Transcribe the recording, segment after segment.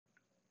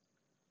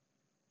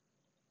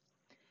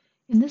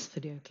In this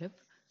video clip,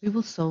 we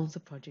will solve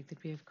the project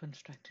that we have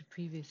constructed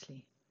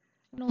previously,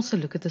 and also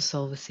look at the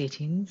solver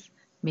settings,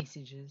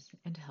 messages,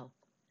 and help.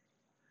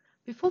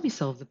 Before we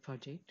solve the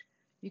project,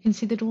 you can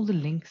see that all the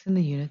links in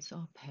the units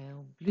are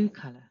pale blue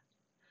color.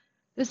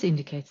 This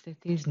indicates that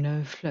there is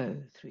no flow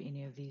through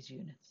any of these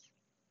units.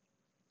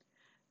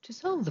 To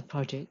solve the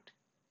project,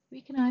 we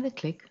can either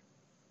click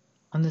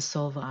on the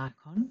solver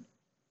icon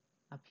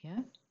up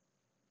here,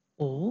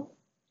 or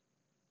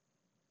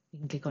we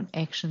can click on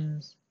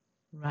Actions,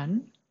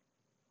 Run,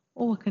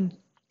 or we can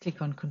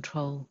click on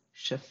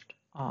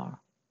Control-Shift-R.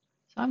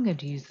 So I'm going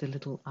to use the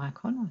little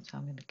icon, so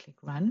I'm going to click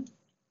Run.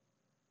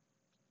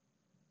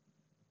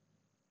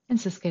 And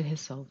Syscad has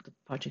solved the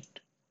project.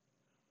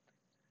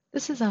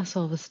 This is our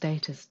solver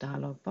status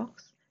dialog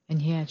box,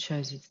 and here it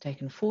shows it's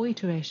taken 4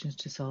 iterations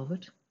to solve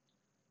it.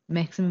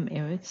 Maximum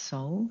error is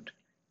solved,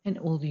 and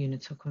all the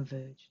units are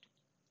converged.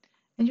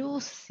 And you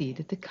also see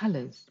that the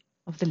colors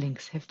of the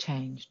links have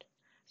changed.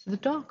 So the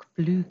dark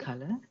blue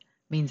color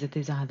means that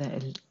there's either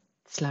a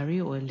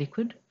slurry or a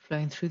liquid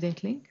flowing through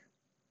that link.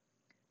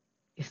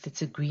 If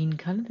it's a green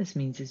color, this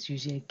means it's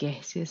usually a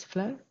gaseous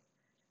flow.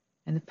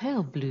 And the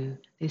pale blue,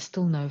 there's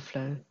still no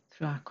flow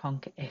through our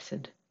conch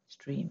acid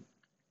stream.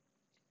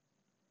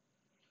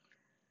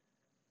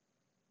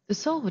 The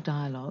solver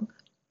dialog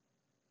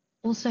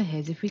also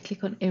has, if we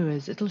click on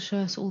errors, it'll show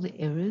us all the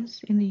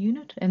errors in the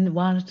unit, and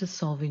while it is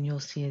solving,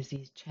 you'll see as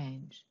these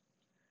change.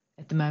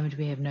 At the moment,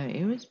 we have no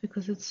errors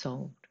because it's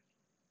solved.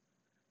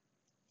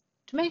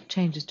 To make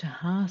changes to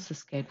how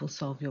Syscad will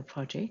solve your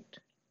project,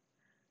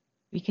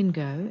 we can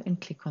go and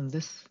click on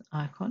this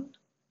icon,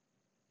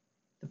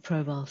 the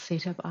Probal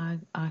Setup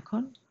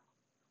icon,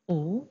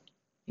 or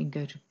you can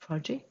go to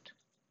Project,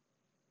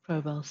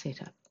 Probal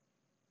Setup,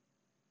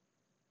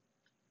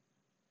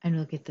 and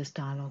we'll get this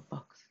dialog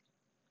box.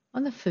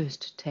 On the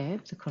first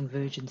tab, the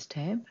Convergence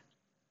tab,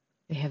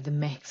 we have the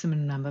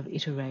maximum number of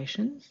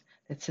iterations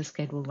that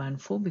Syscad will run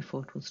for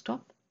before it will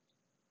stop.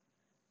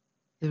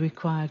 The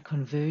required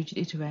converged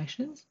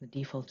iterations, the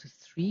default is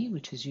 3,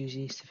 which is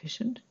usually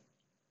sufficient.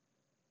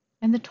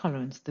 And the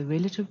tolerance, the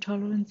relative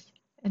tolerance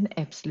and the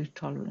absolute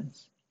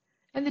tolerance.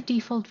 And the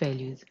default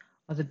values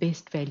are the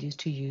best values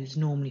to use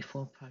normally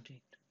for a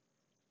project.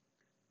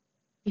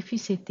 If you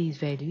set these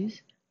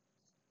values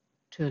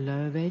to a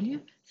lower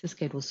value,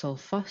 Syscad will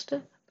solve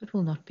faster but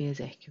will not be as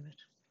accurate.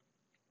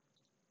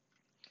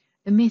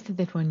 The method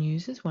that one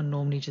uses, one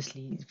normally just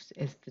leaves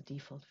as the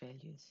default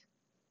values.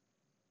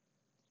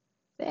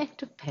 The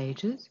active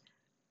pages,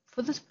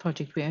 for this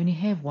project we only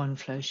have one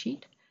flow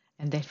sheet,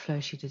 and that flow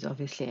sheet is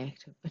obviously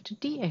active. But to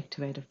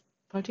deactivate a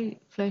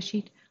project flow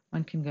sheet,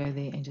 one can go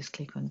there and just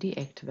click on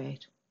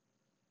deactivate,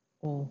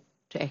 or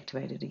to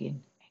activate it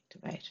again,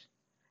 activate.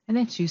 And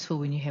that's useful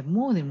when you have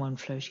more than one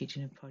flow sheet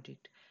in a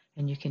project,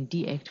 and you can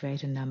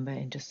deactivate a number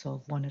and just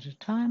solve one at a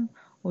time,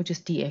 or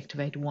just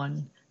deactivate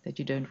one that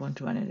you don't want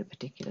to run at a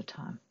particular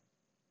time.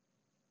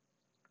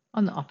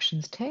 On the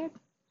Options tab,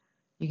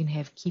 you can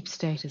have Keep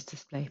Status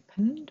Display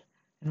Pinned,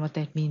 and what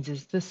that means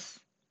is this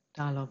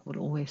dialog will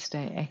always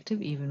stay active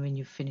even when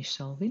you've finished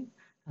solving.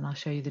 And I'll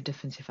show you the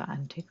difference if I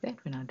untick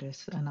that when I do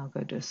and I'll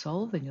go to a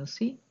solve, and you'll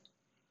see.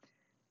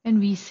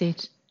 And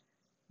Reset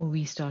or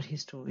Restart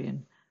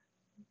Historian.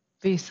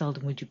 Very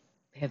seldom would you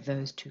have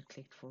those two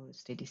clicked for a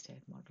steady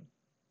state model.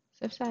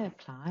 So if I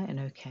apply and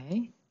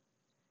OK,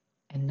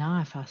 and now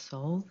if I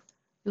solve,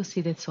 you'll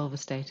see that solver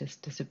status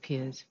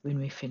disappears when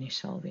we finish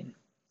solving.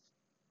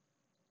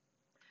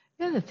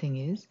 The other thing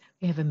is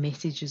we have a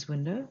messages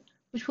window,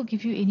 which will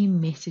give you any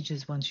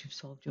messages once you've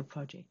solved your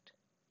project.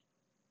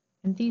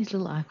 And these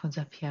little icons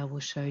up here will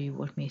show you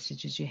what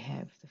messages you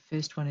have. The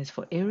first one is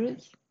for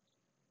errors,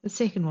 the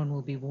second one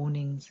will be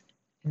warnings,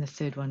 and the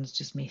third one is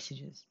just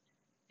messages.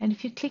 And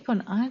if you click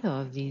on either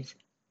of these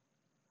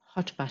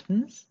hot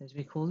buttons, as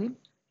we call them,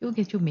 you'll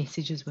get your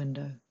messages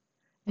window.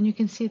 And you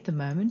can see at the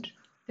moment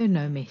there are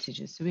no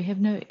messages, so we have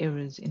no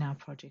errors in our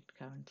project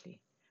currently.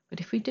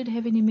 But if we did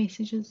have any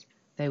messages,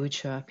 they would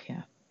show up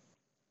here.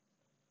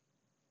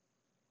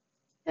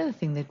 The other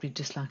thing that we'd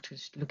just like to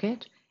look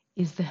at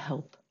is the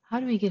help. How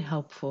do we get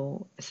help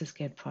for a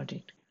Syscad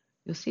project?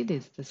 You'll see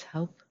there's this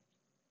help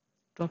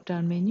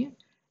drop-down menu,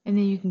 and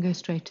then you can go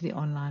straight to the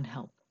online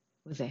help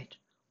with that,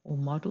 or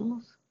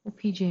models, or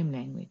PGM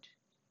language.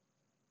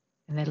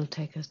 And that'll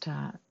take us to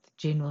our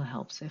general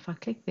help. So if I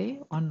click there,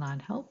 online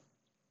help,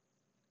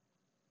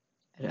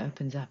 it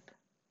opens up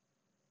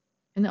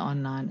in the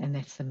online, and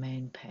that's the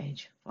main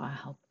page for our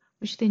help,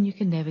 which then you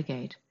can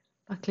navigate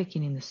by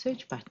clicking in the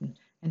search button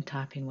and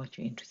type in what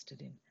you're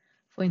interested in.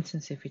 For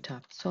instance, if we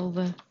type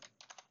solver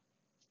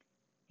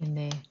in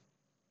there,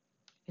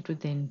 it would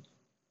then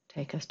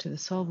take us to the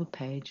solver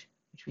page,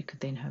 which we could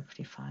then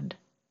hopefully find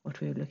what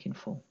we were looking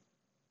for.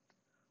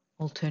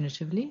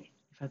 Alternatively,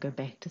 if I go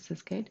back to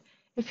Syscad,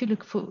 if you're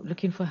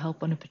looking for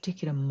help on a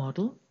particular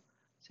model,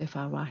 so if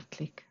I right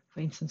click,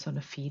 for instance, on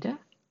a feeder,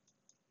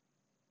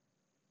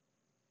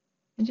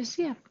 and you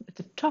see up at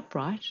the top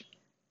right,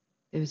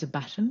 there is a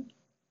button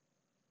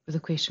with a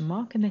question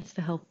mark, and that's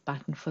the help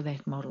button for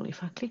that model.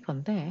 If I click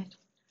on that,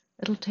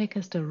 it'll take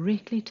us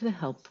directly to the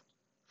help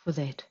for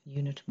that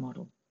unit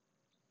model.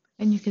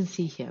 And you can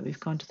see here we've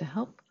gone to the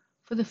help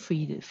for the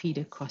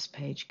feeder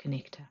cross-page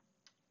connector.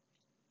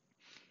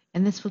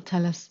 And this will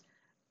tell us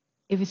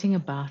everything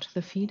about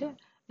the feeder,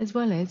 as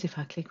well as if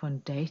I click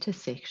on data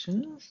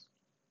sections,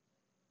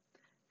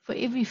 for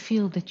every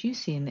field that you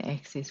see in the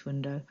Access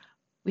window,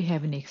 we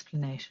have an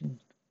explanation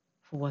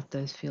for what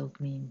those fields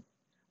mean.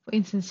 For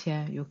instance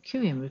here, your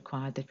QM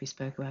required that we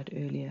spoke about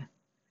earlier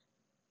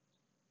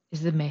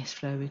is the mass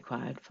flow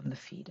required from the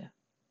feeder.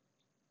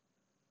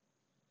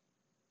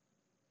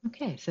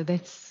 Okay, so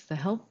that's the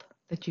help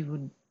that you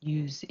would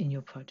use in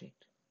your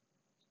project.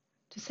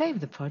 To save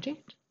the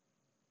project,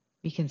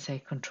 we can say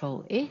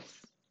Control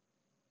S,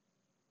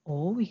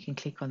 or we can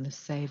click on the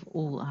Save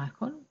All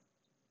icon,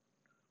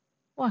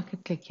 or I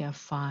could click here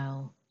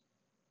File,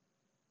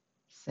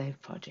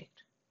 Save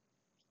Project.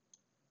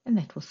 And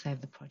that will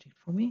save the project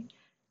for me.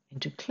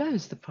 And to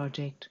close the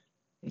project,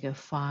 we go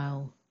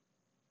File,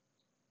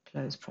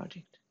 Close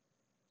Project.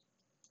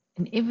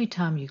 And every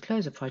time you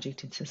close a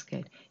project in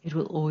Syscale, it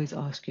will always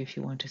ask you if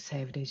you want to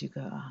save it as you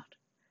go out.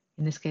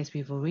 In this case,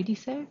 we've already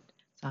saved,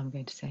 so I'm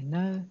going to say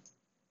no,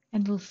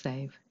 and we'll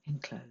save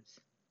and close.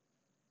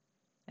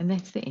 And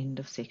that's the end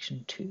of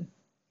section 2.